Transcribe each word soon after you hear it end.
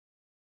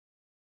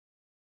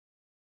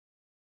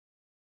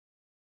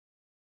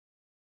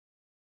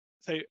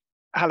So,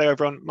 hello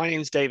everyone. My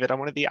name is David. I'm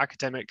one of the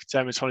academic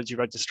dermatology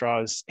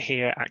registrars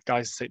here at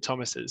Guy's St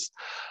Thomas's.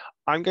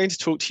 I'm going to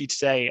talk to you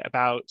today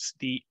about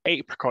the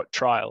APRICOT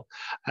trial,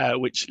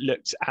 which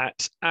looked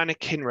at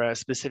anakinra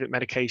specific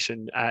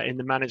medication in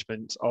the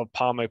management of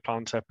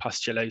Palmoplantar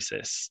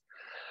pustulosis.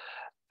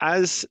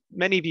 As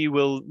many of you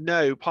will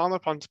know,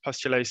 Palmoplantar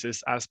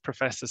pustulosis, as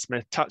Professor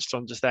Smith touched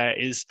on just there,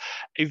 is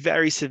a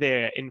very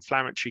severe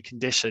inflammatory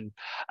condition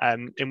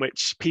in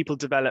which people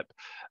develop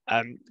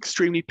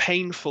extremely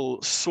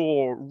painful,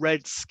 sore,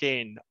 red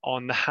skin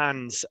on the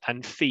hands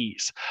and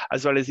feet,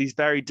 as well as these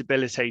very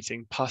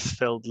debilitating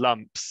pus-filled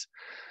lumps.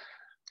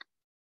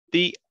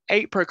 The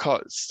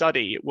APRICOT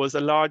study was a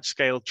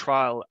large-scale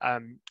trial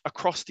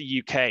across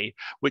the UK,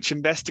 which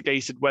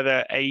investigated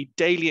whether a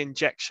daily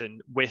injection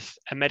with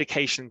a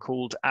medication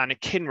called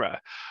anakinra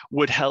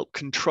would help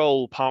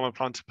control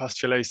Palmoplantar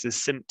pustulosis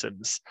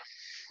symptoms.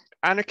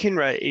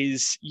 Anakinra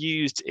is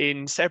used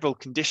in several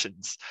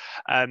conditions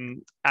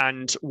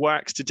and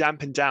works to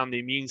dampen down the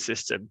immune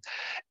system.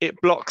 It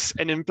blocks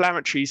an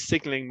inflammatory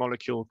signaling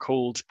molecule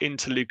called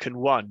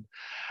interleukin-1.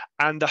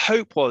 And the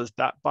hope was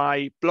that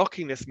by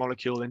blocking this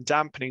molecule and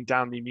dampening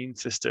down the immune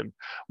system,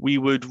 we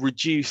would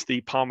reduce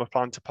the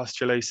Palmoplantar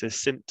pustulosis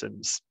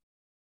symptoms.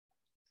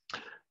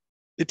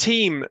 The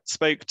team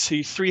spoke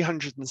to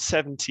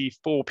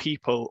 374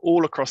 people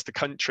all across the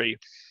country,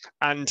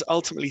 and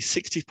ultimately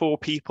 64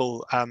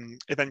 people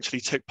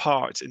eventually took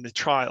part in the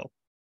trial.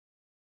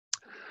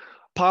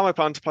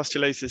 Palmoplantar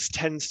pustulosis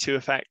tends to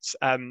affect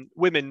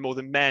women more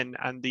than men,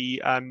 and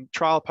the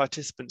trial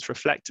participants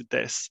reflected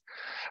this.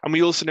 And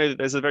we also know that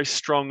there's a very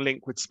strong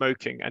link with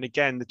smoking, and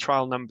again, the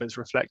trial numbers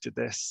reflected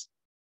this.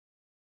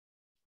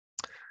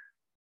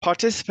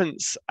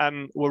 Participants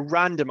were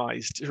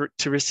randomized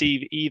to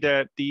receive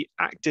either the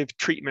active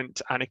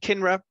treatment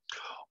anakinra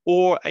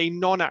or a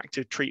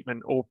non-active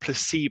treatment or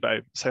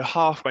placebo, so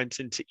half went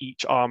into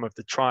each arm of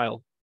the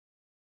trial.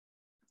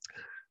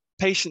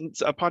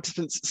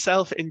 Participants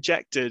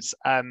self-injected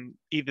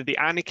either the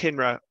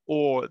anakinra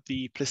or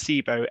the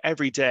placebo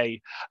every day,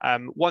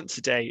 once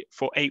a day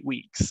for 8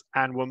 weeks,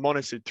 and were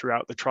monitored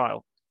throughout the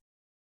trial.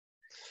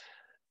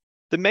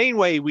 The main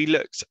way we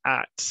looked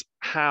at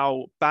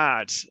how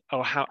bad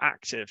or how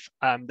active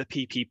the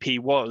PPP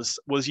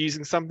was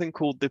using something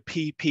called the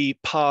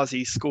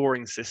PPP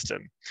scoring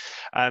system,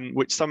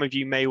 which some of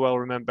you may well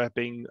remember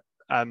being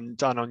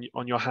done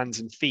on your hands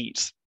and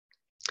feet.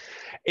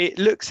 It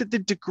looks at the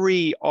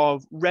degree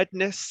of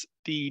redness,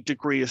 the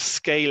degree of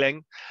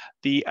scaling,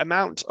 the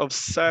amount of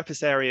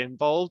surface area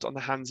involved on the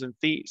hands and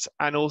feet,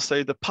 and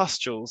also the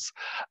pustules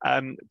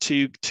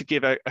to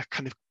give a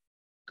kind of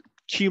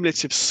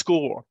cumulative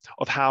score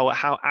of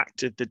how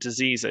active the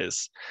disease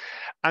is.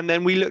 And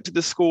then we looked at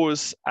the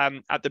scores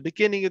at the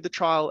beginning of the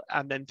trial,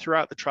 and then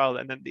throughout the trial,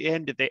 and then at the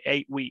end of the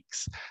 8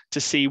 weeks to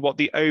see what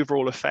the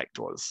overall effect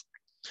was.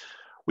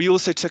 We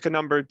also took a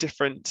number of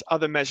different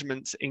other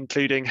measurements,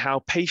 including how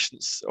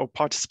patients or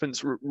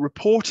participants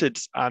reported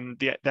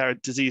their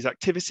disease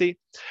activity,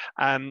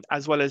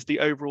 as well as the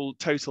overall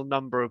total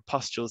number of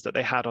pustules that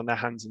they had on their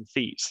hands and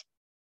feet.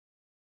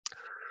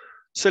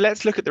 So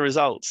let's look at the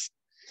results.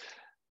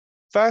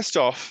 First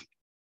off,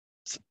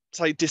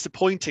 slightly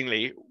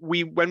disappointingly,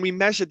 when we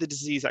measured the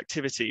disease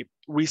activity,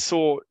 we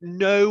saw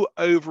no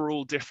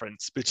overall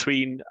difference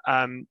between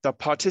the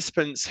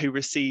participants who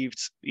received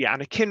the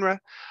anakinra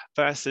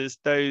versus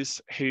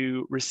those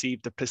who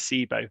received the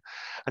placebo.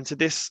 And so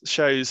this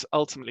shows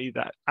ultimately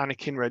that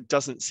anakinra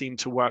doesn't seem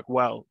to work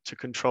well to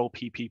control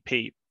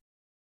PPP.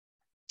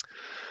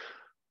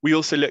 We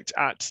also looked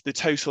at the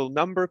total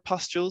number of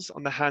pustules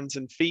on the hands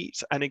and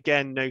feet, and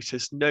again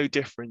noticed no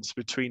difference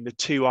between the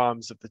two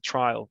arms of the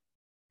trial.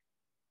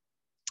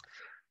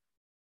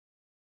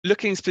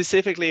 Looking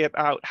specifically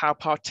about how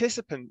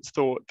participants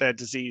thought their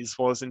disease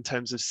was in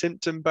terms of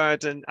symptom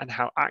burden and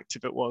how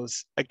active it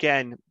was,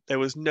 again, there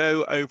was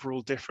no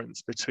overall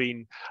difference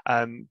between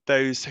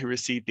those who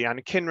received the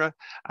anakinra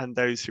and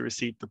those who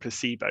received the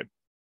placebo.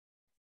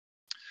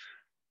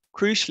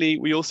 Crucially,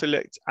 we also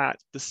looked at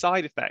the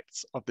side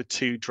effects of the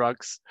two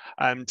drugs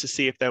to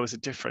see if there was a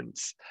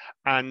difference.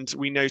 And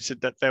we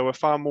noted that there were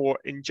far more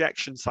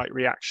injection site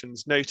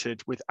reactions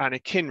noted with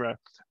anakinra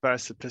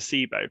versus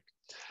placebo.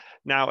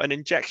 Now, an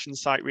injection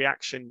site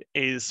reaction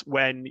is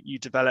when you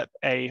develop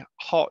a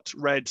hot,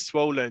 red,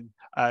 swollen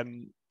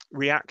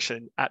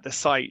reaction at the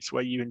site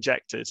where you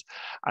injected.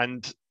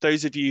 And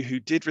those of you who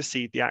did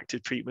receive the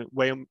active treatment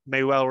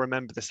may well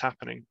remember this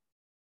happening.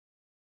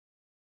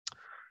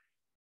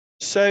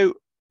 So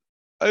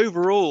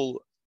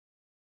overall,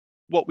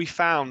 what we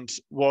found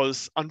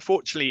was,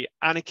 unfortunately,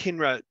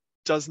 anakinra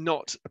does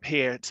not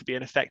appear to be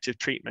an effective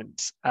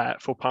treatment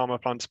for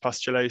Palmoplantar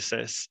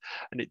pustulosis,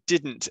 and it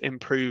didn't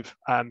improve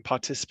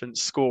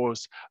participants'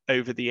 scores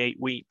over the 8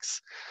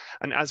 weeks.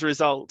 And as a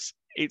result,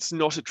 it's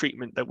not a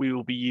treatment that we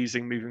will be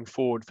using moving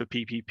forward for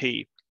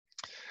PPP.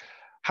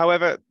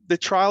 However, the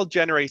trial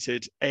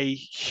generated a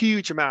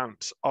huge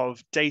amount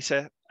of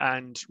data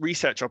and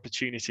research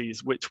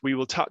opportunities, which we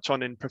will touch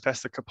on in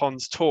Professor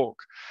Capon's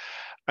talk.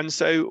 And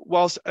so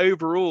whilst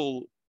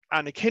overall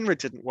anakinra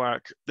didn't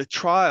work, the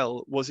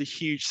trial was a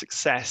huge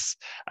success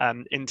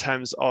in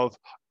terms of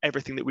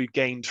everything that we've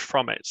gained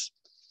from it.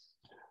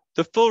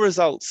 The full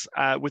results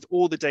with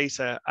all the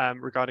data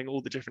regarding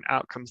all the different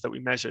outcomes that we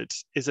measured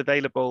is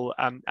available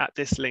at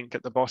this link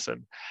at the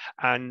bottom.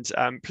 And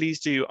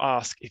please do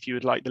ask if you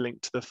would like the link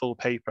to the full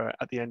paper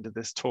at the end of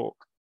this talk.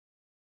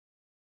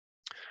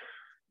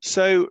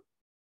 So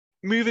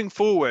moving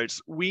forward,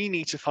 we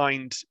need to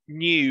find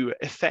new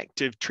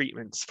effective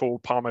treatments for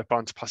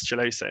Palmoplantar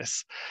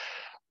pustulosis.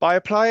 By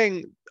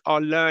applying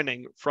our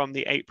learning from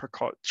the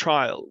APRICOT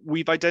trial,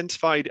 we've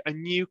identified a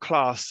new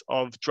class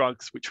of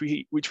drugs which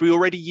we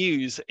already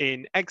use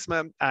in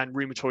eczema and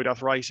rheumatoid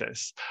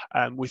arthritis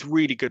with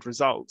really good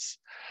results.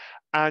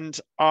 And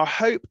our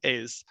hope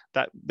is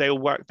that they'll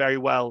work very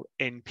well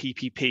in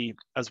PPP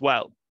as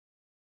well.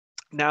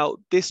 Now,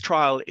 this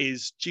trial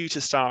is due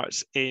to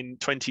start in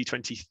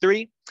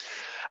 2023,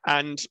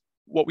 and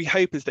what we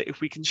hope is that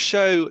if we can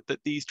show that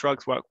these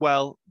drugs work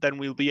well, then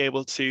we'll be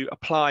able to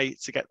apply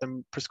to get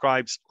them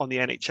prescribed on the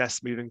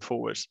NHS moving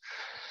forward.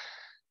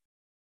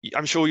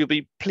 I'm sure you'll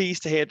be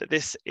pleased to hear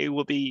that it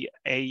will be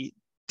a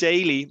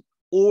daily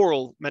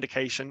oral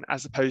medication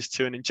as opposed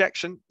to an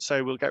injection,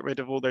 so we'll get rid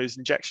of all those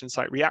injection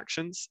site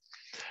reactions.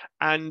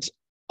 And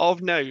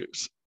of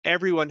note,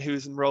 everyone who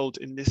is enrolled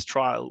in this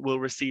trial will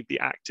receive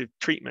the active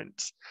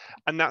treatment.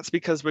 And that's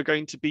because we're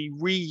going to be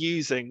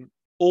reusing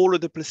all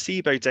of the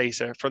placebo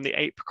data from the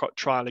APRICOT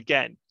trial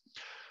again.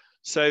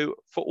 So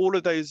for all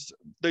of those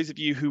of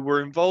you who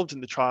were involved in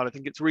the trial, I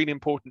think it's really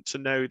important to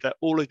know that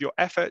all of your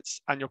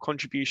efforts and your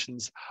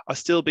contributions are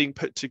still being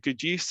put to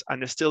good use,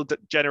 and they're still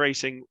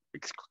generating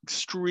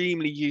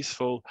extremely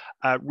useful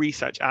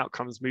research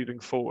outcomes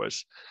moving forward.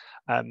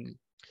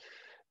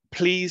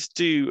 Please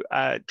do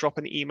drop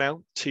an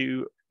email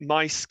to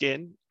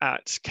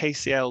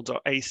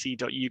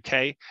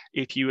myskin@kcl.ac.uk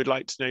if you would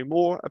like to know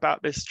more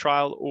about this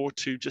trial or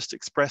to just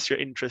express your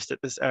interest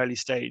at this early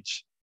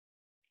stage.